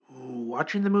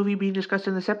watching the movie being discussed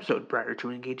in this episode prior to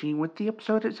engaging with the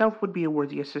episode itself would be a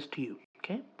worthy assist to you.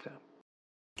 Okay, so.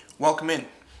 Welcome in.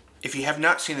 If you have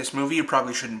not seen this movie, you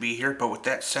probably shouldn't be here, but with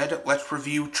that said, let's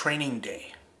review Training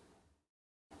Day.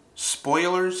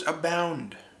 Spoilers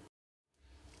abound.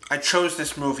 I chose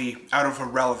this movie out of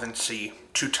irrelevancy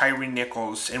to Tyre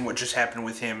Nichols and what just happened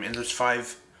with him and those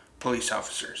 5 police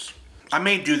officers. I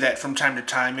may do that from time to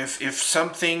time if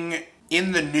something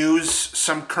in the news,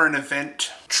 some current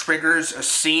event, triggers a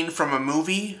scene from a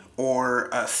movie or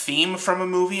a theme from a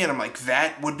movie, and I'm like,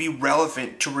 that would be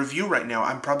relevant to review right now.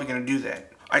 I'm probably going to do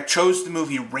that. I chose the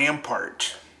movie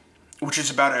Rampart, which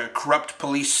is about a corrupt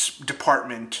police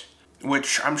department,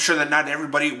 which I'm sure that not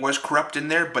everybody was corrupt in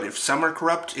there, but if some are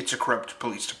corrupt, it's a corrupt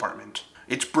police department.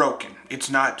 It's broken. It's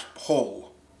not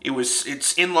whole.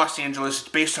 It's in Los Angeles. It's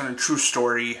based on a true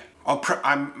story.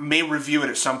 I may review it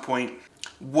at some point.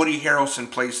 Woody Harrelson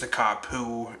plays the cop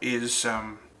who is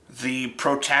the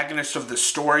protagonist of the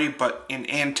story, but an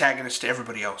antagonist to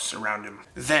everybody else around him.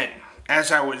 Then,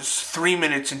 as I was 3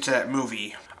 minutes into that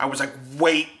movie, I was like,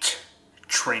 wait,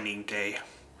 Training Day.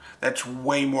 That's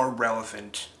way more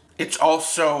relevant. It's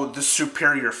also the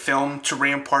superior film to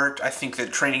Rampart. I think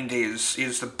that Training Day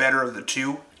is the better of the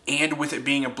two. And with it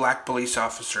being a black police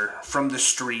officer from the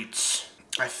streets,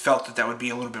 I felt that would be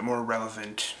a little bit more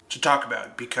relevant to talk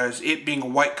about, because it being a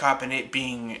white cop and it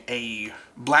being a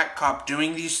black cop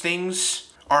doing these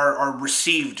things are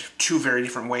received 2 very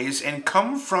different ways and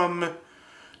come from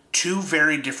 2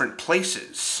 very different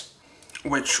places,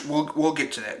 which we'll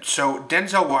get to that. So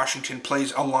Denzel Washington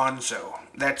plays Alonzo.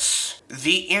 That's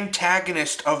the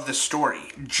antagonist of the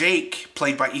story. Jake,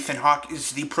 played by Ethan Hawke,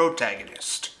 is the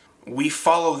protagonist. We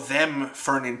follow them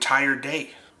for an entire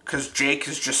day, because Jake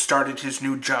has just started his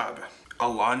new job.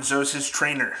 Alonzo's his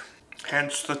trainer,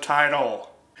 hence the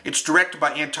title. It's directed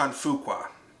by Anton Fuqua,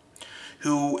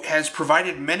 who has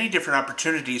provided many different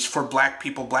opportunities for black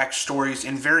people, black stories,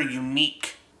 and very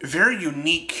unique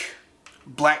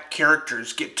black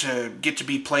characters get to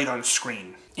be played on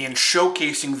screen, and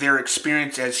showcasing their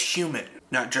experience as human,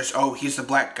 not just, oh, he's the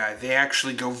black guy. They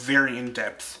actually go very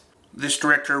in-depth. This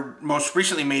director most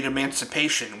recently made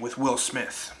Emancipation with Will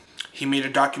Smith. He made a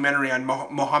documentary on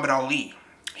Muhammad Ali.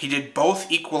 He did both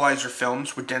Equalizer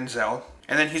films with Denzel,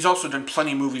 and then he's also done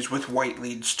plenty of movies with white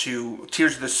leads too: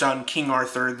 Tears of the Sun, King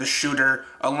Arthur, The Shooter,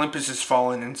 Olympus Has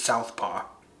Fallen, and Southpaw.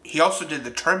 He also did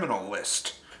The Terminal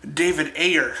List. David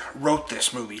Ayer wrote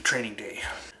this movie, Training Day,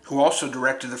 who also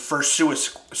directed the first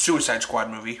Suicide Squad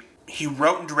movie. He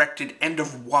wrote and directed End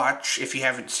of Watch. If you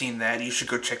haven't seen that, you should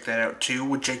go check that out too,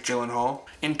 with Jake Gyllenhaal.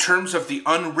 In terms of the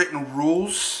unwritten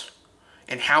rules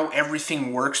and how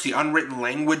everything works, the unwritten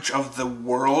language of the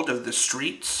world, of the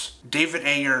streets, David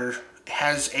Ayer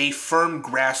has a firm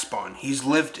grasp on. He's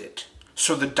lived it.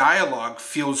 So the dialogue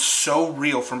feels so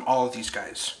real from all of these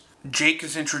guys. Jake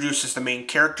is introduced as the main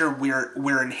character.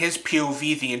 We're in his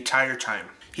POV the entire time.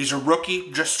 He's a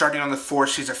rookie, just starting on the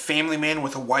force. He's a family man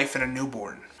with a wife and a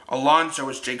newborn. Alonzo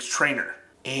is Jake's trainer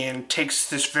and takes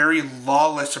this very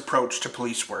lawless approach to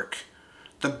police work.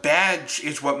 The badge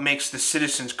is what makes the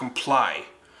citizens comply.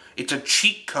 It's a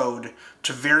cheat code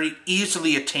to very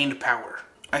easily attained power.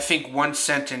 I think one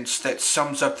sentence that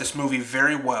sums up this movie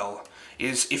very well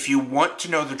is, if you want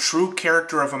to know the true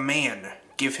character of a man,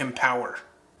 give him power.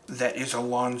 That is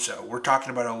Alonzo. We're talking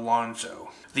about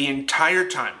Alonzo. The entire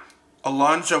time,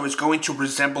 Alonzo is going to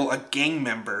resemble a gang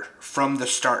member from the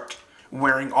start.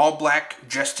 Wearing all black,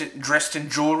 dressed in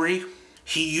jewelry,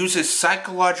 he uses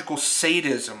psychological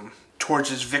sadism towards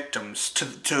his victims, to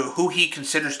who he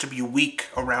considers to be weak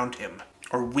around him,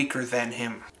 or weaker than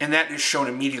him. And that is shown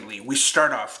immediately. We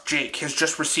start off, Jake has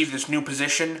just received this new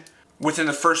position. Within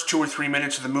the first 2 or 3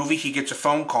 minutes of the movie, he gets a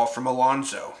phone call from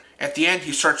Alonzo. At the end,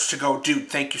 he starts to go, dude,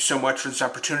 thank you so much for this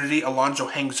opportunity. Alonzo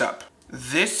hangs up.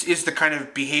 This is the kind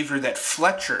of behavior that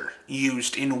Fletcher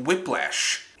used in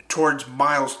Whiplash towards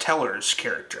Miles Teller's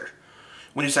character,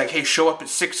 when he's like, hey, show up at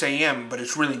 6 a.m., but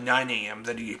it's really 9 a.m.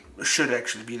 that he should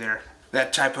actually be there.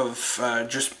 That type of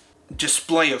just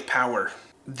display of power.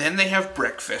 Then they have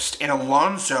breakfast, and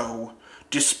Alonzo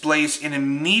displays an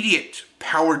immediate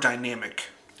power dynamic,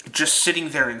 just sitting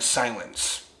there in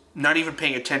silence, not even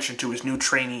paying attention to his new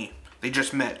trainee. They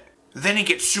just met. Then he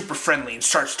gets super friendly and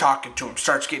starts talking to him,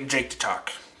 starts getting Jake to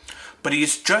talk. But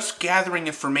he's just gathering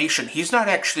information. He's not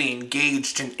actually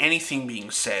engaged in anything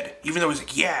being said, even though he's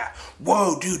like, yeah,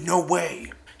 whoa, dude, no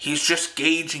way. He's just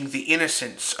gauging the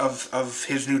innocence of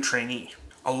his new trainee.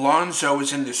 Alonzo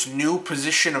is in this new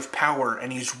position of power,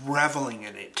 and he's reveling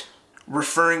in it,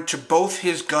 referring to both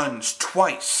his guns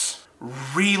twice,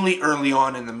 really early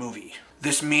on in the movie.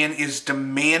 This man is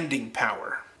demanding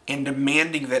power. and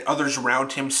demanding that others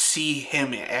around him see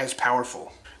him as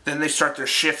powerful. Then they start their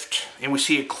shift, and we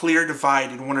see a clear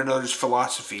divide in one another's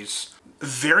philosophies.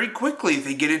 Very quickly,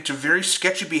 they get into very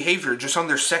sketchy behavior just on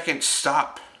their second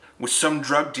stop with some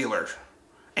drug dealer,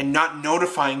 and not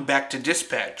notifying back to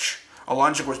dispatch.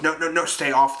 Alonzo goes, no,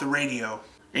 stay off the radio.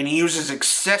 And he uses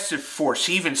excessive force.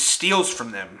 He even steals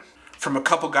from them, from a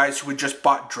couple guys who had just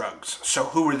bought drugs. So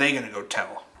who are they going to go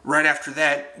tell? Right after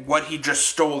that, what he just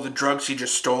stole, the drugs he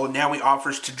just stole, now he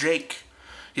offers to Jake.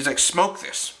 He's like, smoke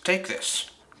this, take this.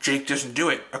 Jake doesn't do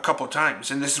it a couple times,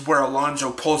 and this is where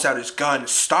Alonzo pulls out his gun,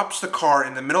 stops the car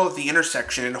in the middle of the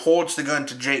intersection, and holds the gun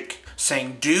to Jake,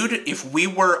 saying, dude, if we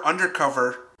were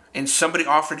undercover and somebody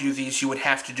offered you these, you would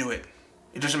have to do it.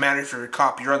 It doesn't matter if you're a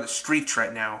cop, you're on the streets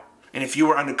right now. And if you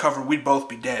were undercover, we'd both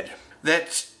be dead.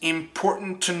 That's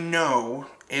important to know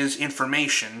as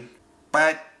information,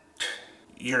 but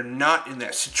you're not in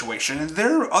that situation. And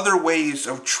there are other ways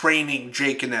of training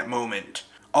Jake in that moment.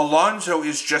 Alonzo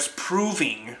is just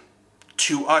proving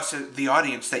to us, the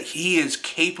audience, that he is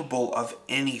capable of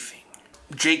anything.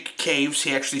 Jake caves,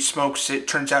 he actually smokes it.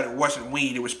 Turns out it wasn't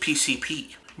weed, it was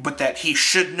PCP. But that he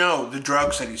should know the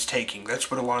drugs that he's taking.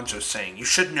 That's what Alonzo's saying. You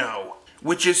should know.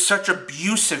 Which is such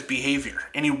abusive behavior.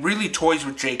 And he really toys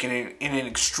with Jake in an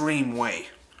extreme way.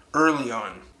 Early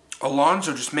on,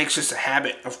 Alonzo just makes this a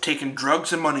habit of taking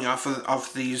drugs and money off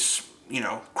of these,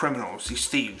 criminals, these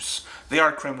thieves. They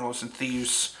are criminals and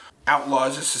thieves,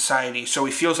 outlaws of society, so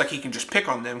he feels like he can just pick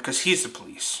on them because he's the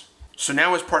police. So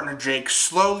now his partner Jake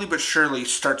slowly but surely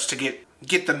starts to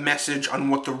get the message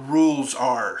on what the rules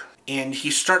are. And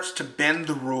he starts to bend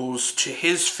the rules to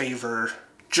his favor,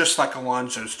 just like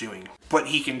Alonzo's doing. But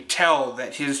he can tell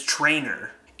that his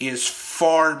trainer is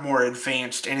far more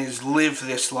advanced and has lived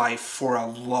this life for a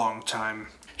long time.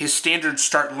 His standards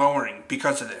start lowering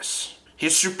because of this.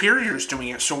 His superior's doing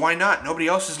it, so why not? Nobody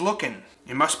else is looking.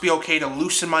 It must be okay to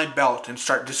loosen my belt and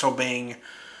start disobeying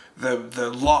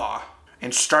the law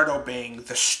and start obeying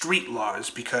the street laws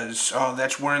because,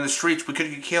 that's we're in the streets, we could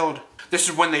get killed. This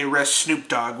is when they arrest Snoop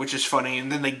Dogg, which is funny,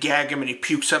 and then they gag him and he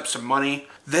pukes up some money.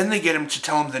 Then they get him to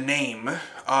tell him the name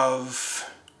of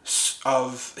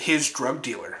his drug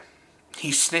dealer.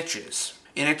 He snitches,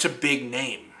 and it's a big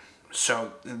name.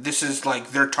 So this is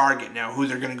like their target now, who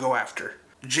they're going to go after.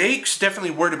 Jake's definitely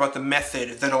worried about the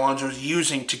method that Alonzo's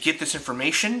using to get this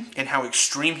information and how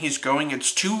extreme he's going.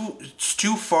 It's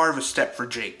too far of a step for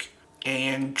Jake,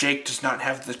 and Jake does not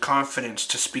have the confidence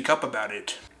to speak up about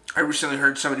it. I recently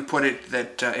heard somebody put it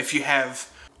that if you have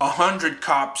 100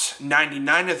 cops,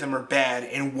 99 of them are bad,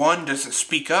 and one doesn't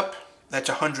speak up, that's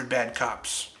 100 bad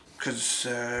cops. Because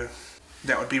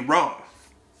that would be wrong.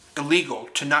 Illegal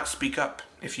to not speak up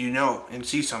if you know and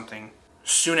see something.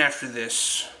 Soon after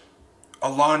this,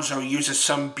 Alonzo uses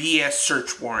some BS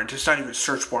search warrant. It's not even a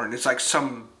search warrant. It's like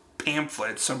some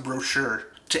pamphlet, some brochure,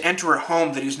 to enter a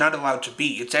home that he's not allowed to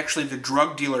be. It's actually the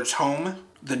drug dealer's home,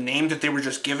 the name that they were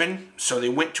just given. So they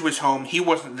went to his home. He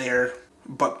wasn't there,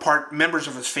 but members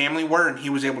of his family were, and he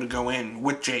was able to go in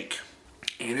with Jake.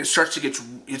 And it starts to get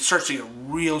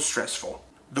real stressful.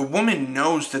 The woman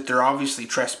knows that they're obviously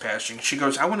trespassing. She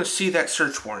goes, I want to see that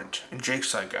search warrant. And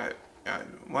Jake's like,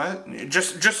 what?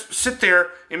 Just sit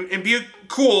there and be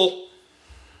cool.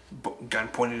 Gun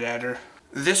pointed at her.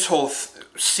 This whole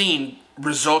scene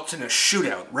results in a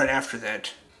shootout right after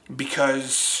that.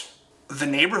 Because the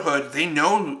neighborhood, they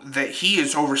know that he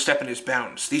is overstepping his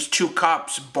bounds. These two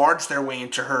cops barge their way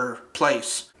into her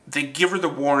place. They give her the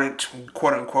warrant,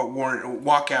 quote-unquote warrant,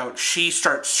 walk out. She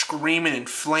starts screaming and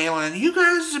flailing, you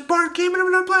guys came into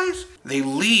my place. They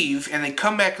leave, and they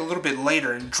come back a little bit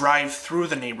later and drive through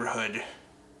the neighborhood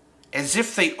as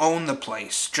if they own the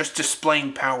place, just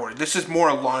displaying power. This is more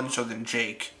Alonzo than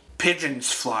Jake.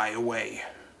 Pigeons fly away,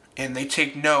 and they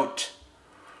take note,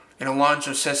 and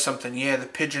Alonzo says something, yeah, the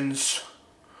pigeons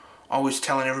always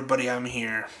telling everybody I'm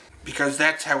here, because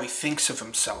that's how he thinks of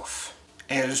himself.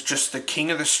 As just the king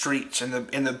of the streets, and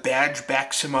the badge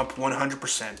backs him up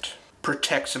 100%.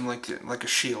 Protects him like a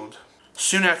shield.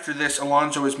 Soon after this,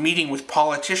 Alonzo is meeting with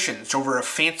politicians over a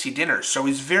fancy dinner, so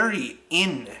he's very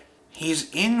in. He's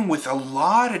in with a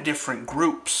lot of different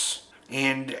groups.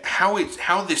 And how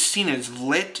this scene is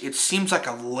lit, it seems like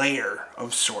a lair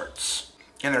of sorts.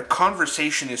 And their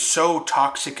conversation is so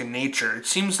toxic in nature. It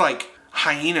seems like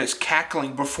hyenas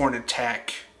cackling before an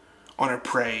attack on a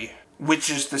prey,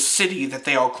 which is the city that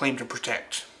they all claim to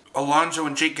protect. Alonzo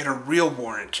and Jake get a real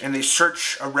warrant, and they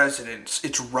search a residence.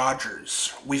 It's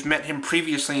Roger's. We've met him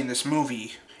previously in this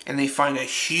movie, and they find a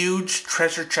huge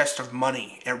treasure chest of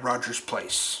money at Roger's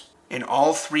place. And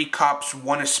all three cops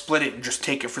want to split it and just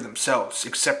take it for themselves,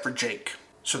 except for Jake.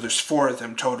 So there's 4 of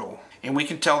them total. And we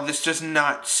can tell this does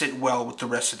not sit well with the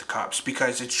rest of the cops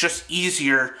because it's just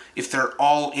easier if they're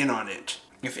all in on it.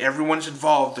 If everyone's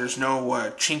involved, there's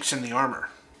no chinks in the armor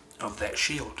of that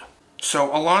shield.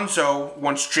 So Alonzo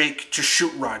wants Jake to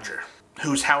shoot Roger,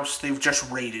 whose house they've just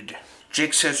raided.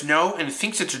 Jake says no and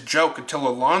thinks it's a joke until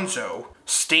Alonzo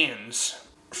stands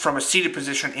from a seated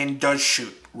position and does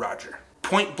shoot Roger.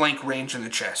 Point blank range in the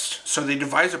chest. So they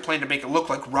devise a plan to make it look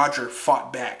like Roger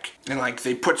fought back. And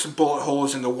they put some bullet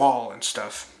holes in the wall and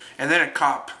stuff. And then a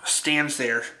cop stands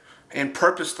there and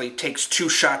purposely takes 2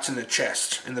 shots in the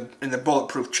chest, in the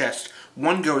bulletproof chest.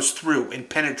 One goes through and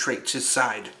penetrates his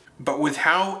side. But with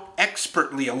how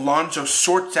expertly Alonzo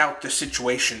sorts out the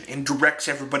situation and directs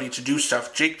everybody to do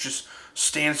stuff, Jake just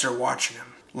stands there watching him.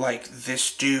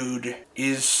 This dude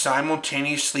is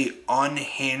simultaneously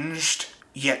unhinged,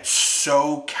 yet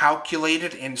so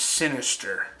calculated and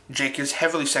sinister. Jake is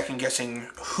heavily second-guessing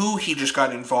who he just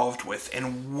got involved with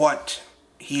and what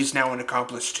he's now an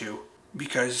accomplice to,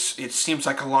 because it seems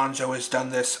like Alonzo has done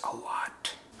this a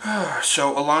lot.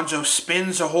 So Alonzo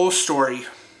spins a whole story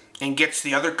and gets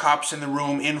the other cops in the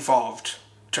room involved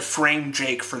to frame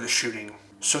Jake for the shooting.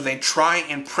 So they try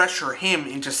and pressure him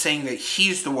into saying that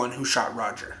he's the one who shot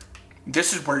Roger.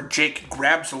 This is where Jake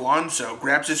grabs Alonzo,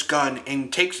 grabs his gun,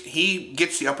 and he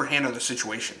gets the upper hand on the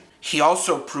situation. He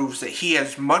also proves that he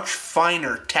has much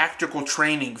finer tactical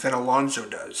training than Alonzo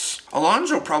does.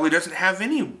 Alonzo probably doesn't have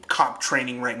any cop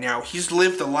training right now. He's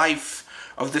lived the life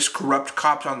of this corrupt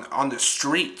cop on the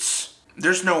streets.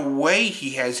 There's no way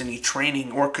he has any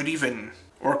training or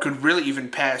could really even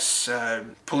pass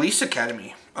police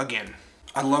academy again.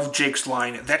 I love Jake's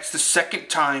line, "That's the second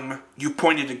time you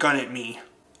pointed a gun at me.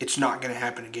 It's not going to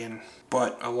happen again."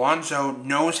 But Alonzo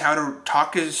knows how to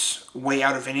talk his way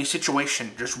out of any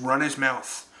situation. Just run his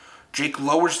mouth. Jake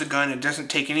lowers the gun and doesn't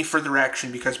take any further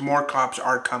action because more cops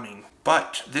are coming.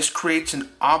 But this creates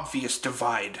an obvious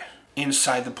divide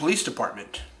inside the police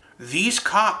department. These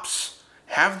cops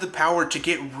have the power to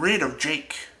get rid of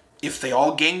Jake if they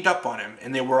all ganged up on him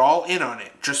and they were all in on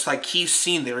it, just like he's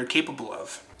seen they were capable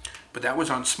of. But that was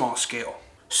on small scale.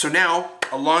 So now,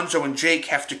 Alonzo and Jake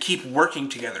have to keep working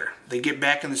together. They get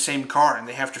back in the same car and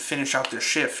they have to finish out their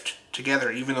shift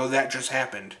together, even though that just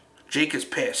happened. Jake is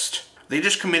pissed. They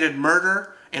just committed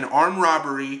murder and armed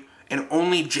robbery, and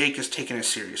only Jake is taking it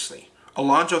seriously.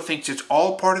 Alonzo thinks it's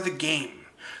all part of the game.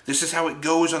 This is how it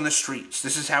goes on the streets.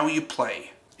 This is how you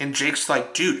play. And Jake's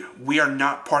like, dude, we are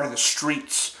not part of the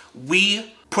streets.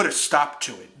 We put a stop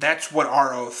to it. That's what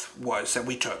our oath was that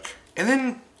we took. And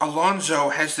then Alonzo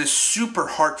has this super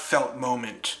heartfelt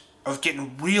moment of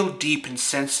getting real deep and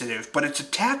sensitive, but it's a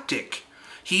tactic.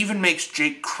 He even makes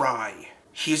Jake cry.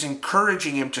 He's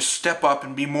encouraging him to step up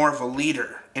and be more of a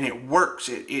leader, and it works.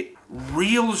 It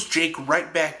reels Jake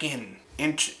right back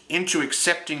into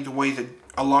accepting the way that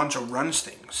Alonzo runs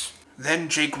things. Then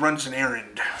Jake runs an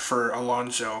errand for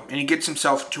Alonzo, and he gets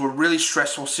himself into a really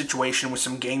stressful situation with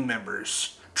some gang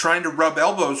members, trying to rub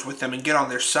elbows with them and get on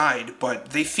their side, but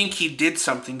they think he did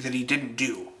something that he didn't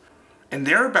do. And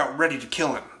they're about ready to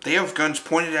kill him. They have guns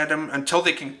pointed at him until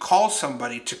they can call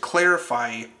somebody to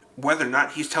clarify whether or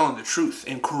not he's telling the truth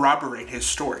and corroborate his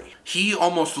story. He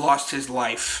almost lost his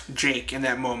life, Jake, in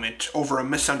that moment over a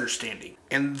misunderstanding.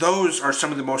 And those are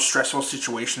some of the most stressful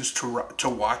situations to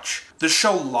watch. The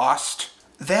show Lost,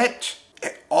 that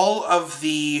all of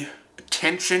the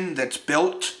tension that's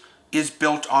built is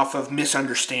built off of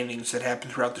misunderstandings that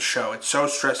happen throughout the show. It's so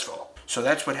stressful. So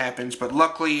that's what happens. But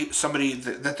luckily, somebody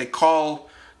that they call,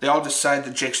 they all decide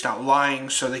that Jake's not lying,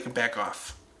 so they can back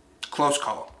off. Close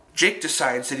call. Jake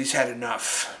decides that he's had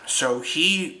enough. So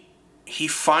he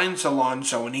finds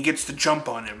Alonzo and he gets the jump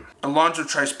on him. Alonzo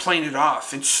tries playing it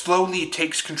off and slowly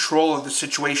takes control of the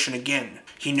situation again.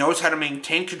 He knows how to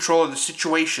maintain control of the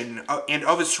situation and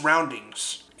of his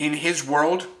surroundings. In his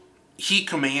world, he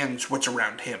commands what's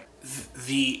around him.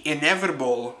 The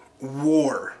inevitable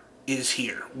war is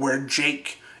here, where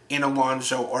Jake and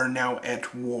Alonzo are now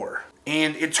at war.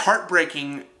 And it's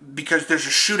heartbreaking because there's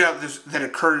a shootout that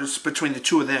occurs between the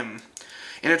two of them.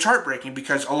 And it's heartbreaking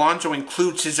because Alonzo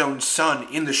includes his own son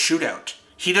in the shootout.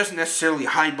 He doesn't necessarily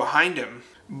hide behind him,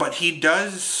 but he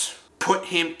does put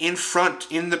him in front,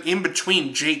 in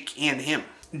between Jake and him.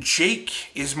 Jake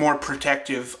is more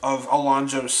protective of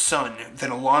Alonzo's son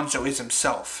than Alonzo is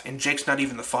himself, and Jake's not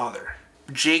even the father.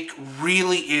 Jake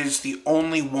really is the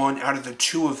only one out of the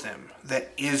two of them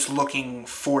that is looking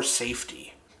for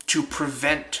safety, to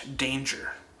prevent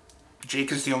danger.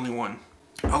 Jake is the only one.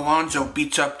 Alonzo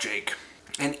beats up Jake,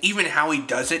 and even how he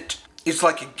does it is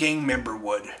like a gang member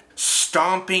would,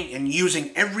 stomping and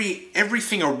using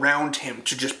everything around him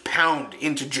to just pound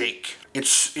into Jake.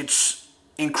 It's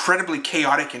incredibly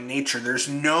chaotic in nature. There's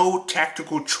no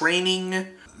tactical training.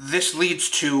 This leads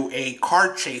to a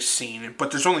car chase scene,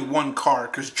 but there's only one car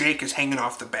because Jake is hanging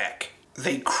off the back.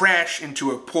 They crash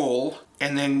into a pole,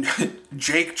 and then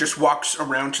Jake just walks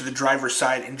around to the driver's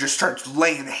side and just starts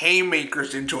laying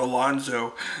haymakers into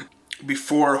Alonzo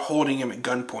before holding him at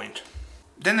gunpoint.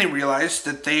 Then they realize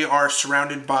that they are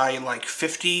surrounded by like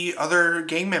 50 other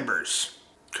gang members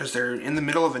because they're in the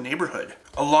middle of a neighborhood.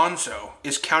 Alonzo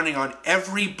is counting on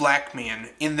every black man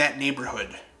in that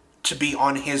neighborhood to be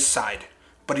on his side,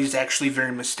 but he's actually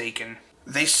very mistaken.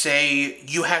 They say,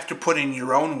 you have to put in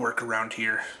your own work around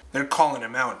here. They're calling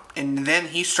him out. And then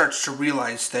he starts to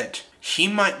realize that he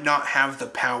might not have the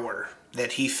power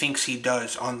that he thinks he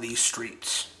does on these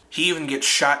streets. He even gets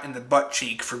shot in the butt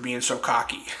cheek for being so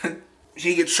cocky.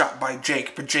 He gets shot by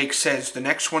Jake, but Jake says, the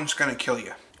next one's gonna kill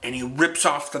you. And he rips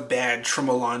off the badge from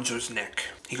Alonzo's neck.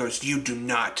 He goes, you do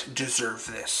not deserve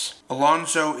this.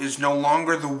 Alonzo is no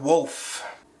longer the wolf.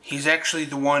 He's actually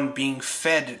the one being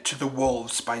fed to the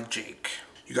wolves by Jake.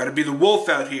 You gotta be the wolf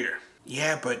out here.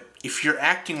 Yeah, but if you're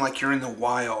acting like you're in the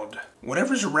wild,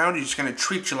 whatever's around you is gonna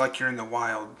treat you like you're in the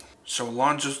wild. So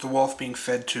Alonzo's the wolf being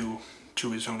fed to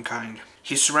his own kind.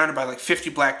 He's surrounded by like 50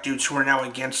 black dudes who are now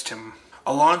against him.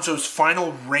 Alonzo's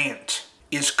final rant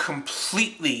is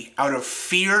completely out of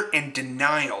fear and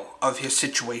denial of his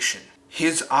situation.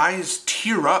 His eyes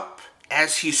tear up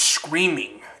as he's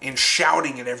screaming and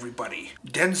shouting at everybody.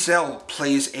 Denzel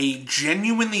plays a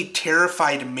genuinely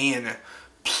terrified man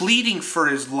pleading for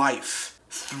his life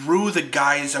through the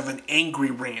guise of an angry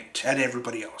rant at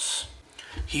everybody else.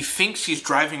 He thinks he's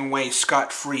driving away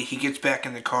scot-free. He gets back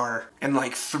in the car, and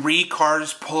like 3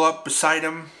 cars pull up beside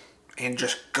him and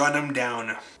just gun him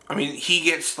down. I mean, he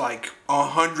gets like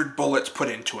 100 bullets put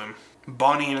into him.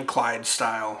 Bonnie and Clyde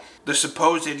style. The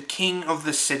supposed king of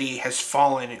the city has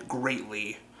fallen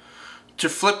greatly. To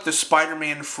flip the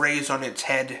Spider-Man phrase on its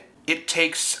head, it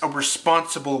takes a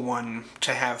responsible one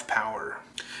to have power.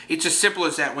 It's as simple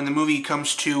as that when the movie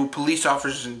comes to police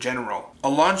officers in general.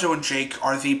 Alonzo and Jake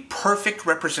are the perfect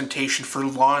representation for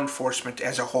law enforcement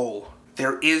as a whole.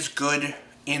 There is good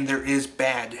and there is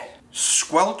bad.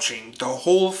 Squelching the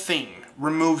whole thing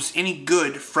removes any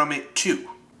good from it too.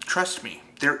 Trust me,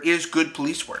 there is good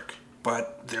police work,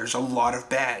 but there's a lot of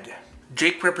bad.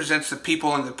 Jake represents the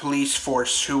people in the police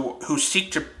force who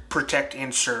seek to protect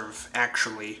and serve,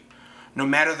 actually, no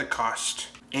matter the cost,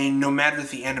 and no matter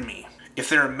the enemy. If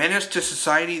they're a menace to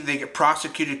society, they get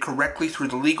prosecuted correctly through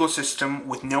the legal system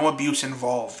with no abuse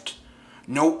involved,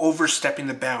 no overstepping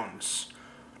the bounds,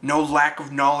 no lack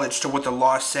of knowledge to what the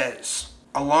law says.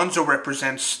 Alonzo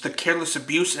represents the careless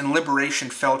abuse and liberation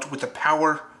felt with the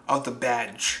power of the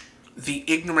badge. The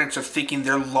ignorance of thinking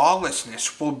their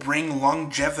lawlessness will bring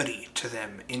longevity to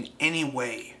them in any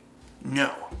way.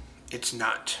 No, it's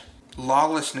not.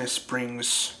 Lawlessness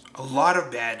brings a lot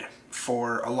of bad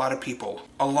for a lot of people.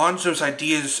 Alonzo's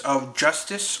ideas of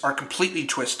justice are completely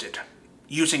twisted,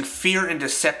 using fear and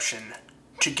deception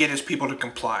to get his people to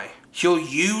comply. He'll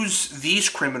use these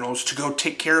criminals to go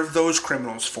take care of those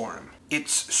criminals for him.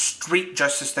 It's street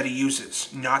justice that he uses,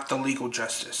 not the legal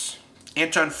justice.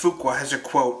 Anton Fuqua has a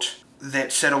quote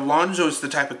that said Alonzo is the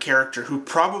type of character who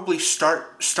probably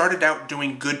started out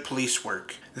doing good police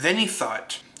work. Then he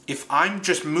thought, if I'm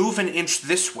just move an inch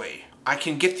this way, I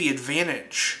can get the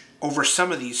advantage over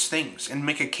some of these things and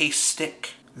make a case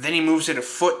stick. Then he moves it a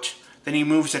foot, then he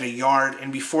moves it a yard,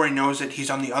 and before he knows it, he's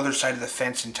on the other side of the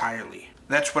fence entirely.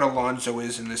 That's what Alonzo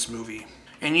is in this movie.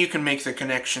 And you can make the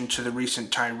connection to the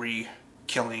recent Tyre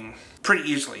killing pretty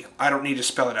easily. I don't need to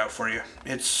spell it out for you.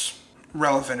 It's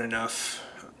relevant enough.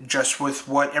 Just with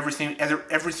what everything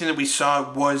that we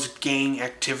saw was gang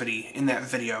activity in that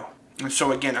video. And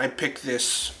so again, I picked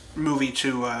this movie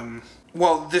to,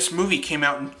 this movie came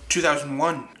out in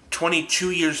 2001,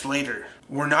 22 years later.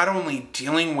 We're not only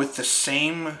dealing with the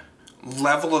same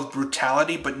level of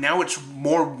brutality, but now it's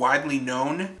more widely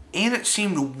known, and it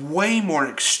seemed way more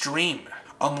extreme.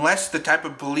 Unless the type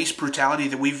of police brutality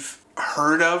that we've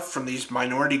heard of from these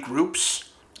minority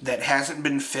groups that hasn't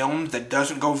been filmed, that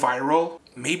doesn't go viral,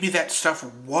 maybe that stuff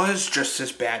was just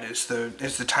as bad as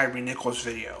the Tyre Nichols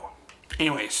video.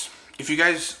 Anyways, if you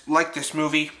guys like this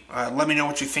movie, let me know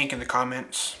what you think in the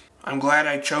comments. I'm glad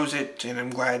I chose it, and I'm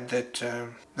glad that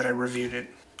I reviewed it.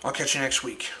 I'll catch you next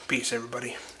week. Peace,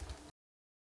 everybody.